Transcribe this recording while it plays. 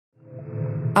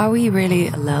Are we really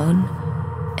alone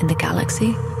in the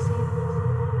galaxy?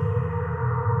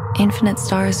 Infinite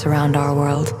stars surround our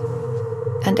world,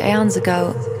 and aeons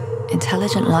ago,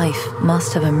 intelligent life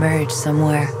must have emerged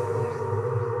somewhere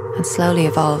and slowly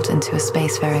evolved into a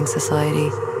spacefaring society.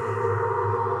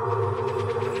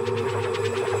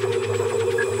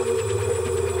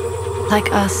 Like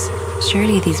us,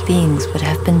 surely these beings would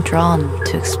have been drawn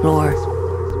to explore.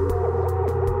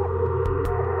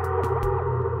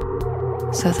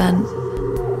 So then,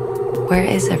 where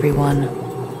is everyone?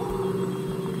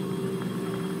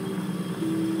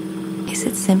 Is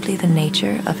it simply the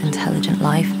nature of intelligent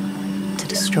life to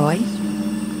destroy?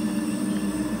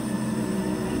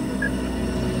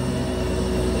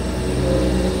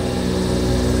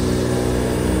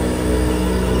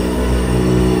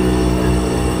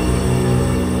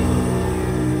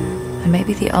 And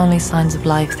maybe the only signs of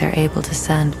life they're able to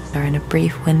send are in a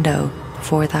brief window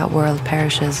before that world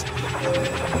perishes.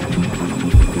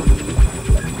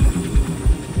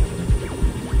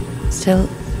 Still,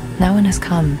 no one has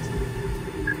come,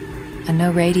 and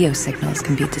no radio signals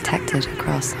can be detected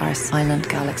across our silent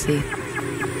galaxy.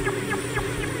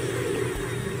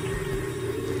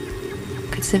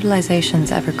 Could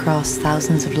civilizations ever cross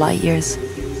thousands of light years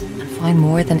and find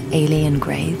more than alien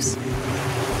graves?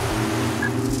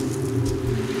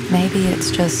 Maybe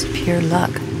it's just pure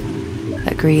luck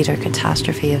that greed or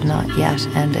catastrophe have not yet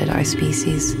ended our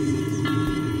species.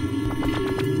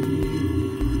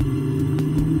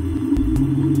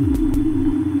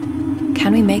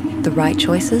 Can we make the right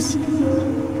choices?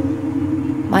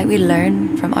 Might we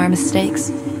learn from our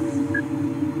mistakes?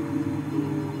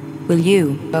 Will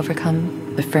you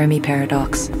overcome the Fermi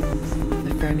Paradox?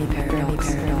 The Fermi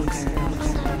Paradox.